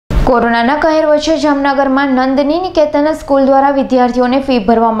કોરોનાના કહેર વચ્ચે જામનગરમાં નંદની નિકેતન સ્કૂલ દ્વારા વિદ્યાર્થીઓને ફી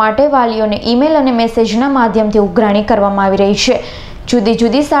ભરવા માટે વાલીઓને ઈમેલ અને મેસેજના માધ્યમથી ઉઘરાણી કરવામાં આવી રહી છે। જુદી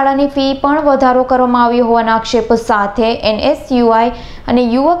જુદી શાળાની ફી પણ વધારો કરવામાં આવ્યો હોવાના આક્ષેપો સાથે એનએસયુઆઈ અને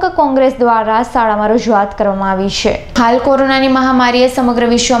યુવક કોંગ્રેસ દ્વારા શાળામાં રજૂઆત કરવામાં આવી છે। હાલ કોરોનાની મહામારીએ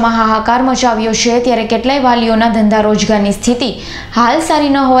સમગ્ર વિશ્વમાં હાહાકાર મચાવ્યો છે, ત્યારે કેટલાય વાલીઓના ધંધા રોજગારની સ્થિતિ હાલ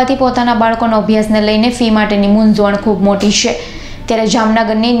સારી ન હોવાથી પોતાના બાળકોના અભ્યાસને લઈને ફી માટેની મૂંઝવણ ખૂબ મોટી છે। ત્યારે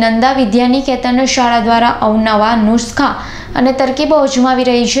જામનગરની નંદા વિદ્યાનિકેતન શાળા દ્વારા અવનવા નુસ્ખા અને તરકીબો અજમાવી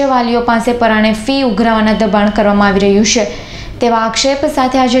રહી છે। વાલીઓ પાસે પરાણે ફી ઉઘરાવવાના દબાણ કરવામાં આવી રહ્યું છે તેવા આક્ષેપ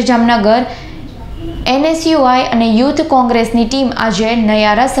સાથે આજે જામનગર એનએસયુઆઈ અને યુથ કોંગ્રેસની ટીમ આજે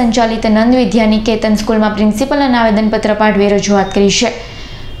નયારા સંચાલિત નંદ વિદ્યાનિકેતન સ્કૂલમાં પ્રિન્સિપલ અને આવેદનપત્ર પાઠવી રજૂઆત કરી છે।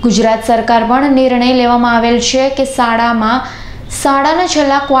 ગુજરાત સરકાર પણ નિર્ણય લેવામાં આવેલ છે કે શાળાના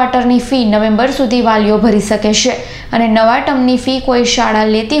છેલ્લા ક્વાર્ટરની ફી નવેમ્બર સુધી વાલીઓ ભરી શકે છે અને નવા ટર્મની ફી કોઈ શાળા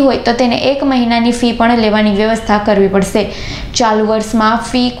લેતી હોય તો તેને 1 મહિનાની ફી પણ લેવાની વ્યવસ્થા કરવી પડશે। ચાલુ વર્ષમાં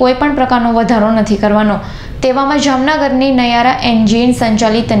ફી કોઈ પણ પ્રકારનો વધારો નથી કરવાનો। તેવામાં જામનગરની નયારા એન્જિન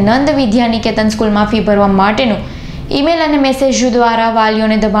સંચાલિત નંદ વિદ્યાનિકેતન સ્કૂલમાં ફી ભરવા માટેનું ઈમેલ અને મેસેજ દ્વારા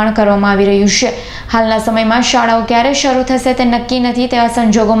વાલીઓને દબાણ કરવામાં આવી રહ્યું છે। હાલના સમયમાં શાળાઓ ક્યારે શરૂ થશે તે નક્કી નથી, તેવા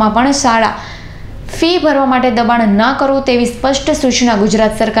સંજોગોમાં પણ શાળા ફી ભરવા માટે દબાણ ન કરવું તેવી સ્પષ્ટ સૂચના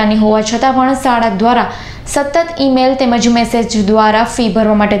ગુજરાત સરકારની હોવા છતાં પણ શાળા દ્વારા સતત ઈમેલ તેમજ મેસેજ દ્વારા ફી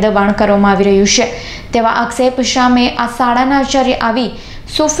ભરવા માટે દબાણ કરવામાં આવી રહ્યું છે તેવા આક્ષેપ સામે આ શાળાના આચાર્ય આવી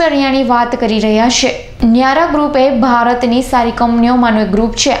સુફરિયાની વાત કરી રહ્યા છે। ન્યારા ગ્રુપ એ ભારતની સારી કંપનીઓમાંનું એક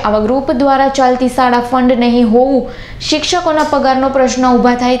ગ્રુપ છે। આવા ગ્રુપ દ્વારા ચાલતી શાળા ફંડ નહીં હોવું, શિક્ષકોના પગારનો પ્રશ્ન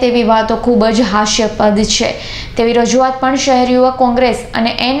ઊભા થાય તેવી વાતો ખૂબ જ હાસ્યાસ્પદ છે તેવી રજૂઆત પણ શહેર યુવક કોંગ્રેસ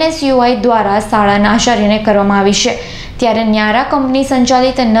અને એનએસયુઆઈ દ્વારા શાળાના આચાર્યને કરવામાં આવી છે। ત્યારે ન્યારા કંપની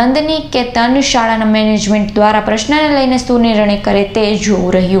સંચાલિત નંદ નિકેતન શાળાના મેનેજમેન્ટ દ્વારા પ્રશ્નને લઈને શું નિર્ણય કરે તે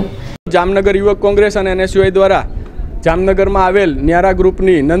જોવું રહ્યું। જામનગર યુવક કોંગ્રેસ અને એનએસયુઆઈ દ્વારા જામનગરમાં આવેલ ન્યારા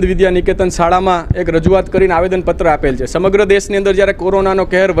ગ્રુપની નંદ વિદ્યા નિકેતન શાળામાં એક રજૂઆત કરીને આવેદનપત્ર આપેલ છે। સમગ્ર દેશની અંદર જ્યારે કોરોનાનો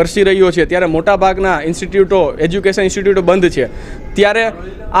કહેર વરસી રહ્યો છે ત્યારે મોટાભાગના ઇન્સ્ટિટ્યૂટો, એજ્યુકેશન ઇન્સ્ટિટ્યૂટો બંધ છે, ત્યારે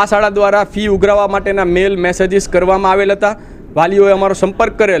આ શાળા દ્વારા ફી ઉઘરાવવા માટેના મેલ મેસેજીસ કરવામાં આવેલ હતા। વાલીઓએ અમારો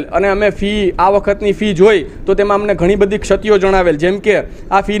સંપર્ક કરેલ અને અમે આ વખતની ફી જોઈ તો તેમાં અમને ઘણી બધી ક્ષતિઓ જણાવેલ, જેમ કે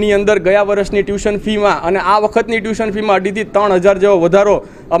આ ફીની અંદર ગયા વર્ષની ટ્યુશન ફીમાં અને આ વખતની ટ્યુશન ફીમાં 2,000 થી 3,000 જેવો વધારો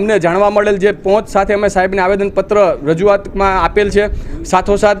અમને જાણવા મળેલ, જે પહોંચ સાથે અમે સાહેબને આવેદનપત્ર રજૂઆતમાં આપેલ છે।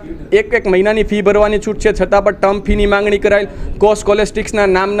 સાથોસાથ એક મહિનાની ફી ભરવાની છૂટ છે છતાં પણ ટર્મ ફીની માંગણી કરાયેલ। કોસ્ટ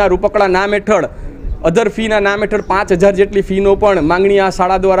સ્કોલેસ્ટિક્સના નામના રૂપકડા નામ હેઠળ અધર ફીના નામ હેઠળ 5,000 જેટલી ફીનો પણ માંગણી આ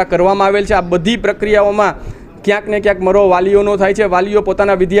શાળા દ્વારા કરવામાં આવેલ છે। આ બધી પ્રક્રિયાઓમાં ક્યાંક ને ક્યાંક મરો વાલીઓનો થાય છે। વાલીઓ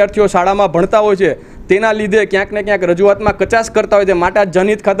પોતાના વિદ્યાર્થીઓ શાળામાં ભણતા હોય છે, તેના લીધે ક્યાંક ને ક્યાંક રજૂઆતમાં કચાશ કરતા હોય છે। માટે આ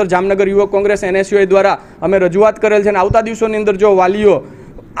જનહિત ખાતર જામનગર યુવક કોંગ્રેસ એનએસયુઆઈ દ્વારા અમે રજૂઆત કરેલ છે અને આવતા દિવસની અંદર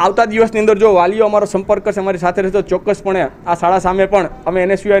જો વાલીઓ અમારો સંપર્ક કરશે, અમારી સાથે રહેશે તો ચોક્કસપણે આ શાળા સામે પણ અમે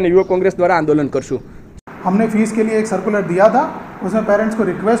એનએસયુઆઈ અને યુવક કોંગ્રેસ દ્વારા આંદોलन કરશું। हमने फीस के लिए एक सर्कुलर दिया था, उसमें पेरेंट्स को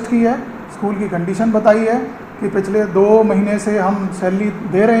रिक्वेस्ट की है, स्कूल की कंडीशन बताई है कि पिछले 2 महीने से हम सैलरी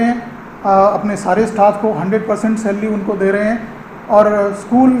दे रहे हैं, अपने सारे स्टाफ को 100% सैलरी उनको दे रहे हैं और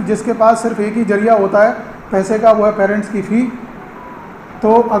स्कूल जिसके पास सिर्फ एक ही जरिया होता है पैसे का, वो है पेरेंट्स की फ़ी।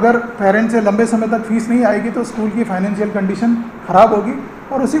 तो अगर पेरेंट्स से लंबे समय तक फीस नहीं आएगी तो स्कूल की फाइनेंशियल कंडीशन ख़राब होगी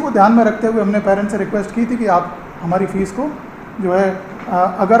और उसी को ध्यान में रखते हुए हमने पेरेंट्स से रिक्वेस्ट की थी कि आप हमारी फ़ीस को जो है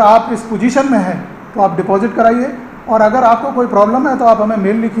अगर आप इस पोजीशन में हैं तो आप डिपॉजिट कराइए और अगर आपको कोई प्रॉब्लम है तो आप हमें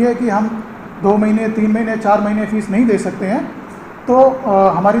मेल लिखिए कि हम 2 महीने, 3 महीने, 4 महीने फ़ीस नहीं दे सकते हैं, तो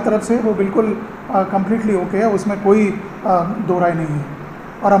हमारी तरफ से वो बिल्कुल कम्प्लीटली ओके है, उसमें कोई दो राय नहीं है।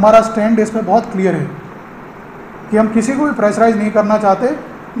 और हमारा स्टैंड इस पर बहुत क्लियर है कि हम किसी को भी प्रेशराइज नहीं करना चाहते,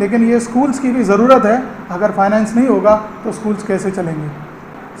 लेकिन ये स्कूल्स की भी ज़रूरत है। अगर फाइनेंस नहीं होगा तो स्कूल्स कैसे चलेंगे।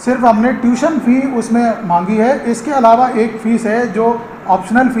 सिर्फ हमने ट्यूशन फ़ी उसमें मांगी है, इसके अलावा एक फ़ीस है जो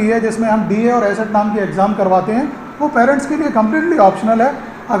ऑप्शनल फ़ी है जिसमें हम DA और एसेट नाम के एग्ज़ाम करवाते हैं, वो पेरेंट्स के लिए कम्प्लीटली ऑप्शनल है।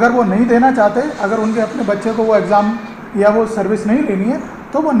 अगर वो नहीं देना चाहते, अगर उनके अपने बच्चे को वो एग्ज़ाम या वो सर्विस नहीं लेनी है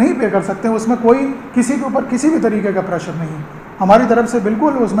तो वो नहीं पे कर सकते। उसमें कोई किसी के ऊपर किसी भी तरीके का प्रेशर नहीं है, हमारी तरफ से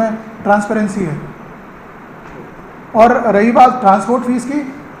बिल्कुल उसमें ट्रांसपेरेंसी है। और रही बात ट्रांसपोर्ट फीस की,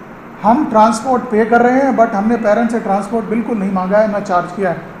 हम ट्रांसपोर्ट पे कर रहे हैं बट हमने पेरेंट्स से ट्रांसपोर्ट बिल्कुल नहीं मांगा है, न चार्ज किया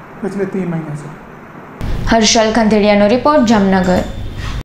है पिछले 3 महीने से। हर्षल खंडेड़ियानो रिपोर्ट, जामनगर।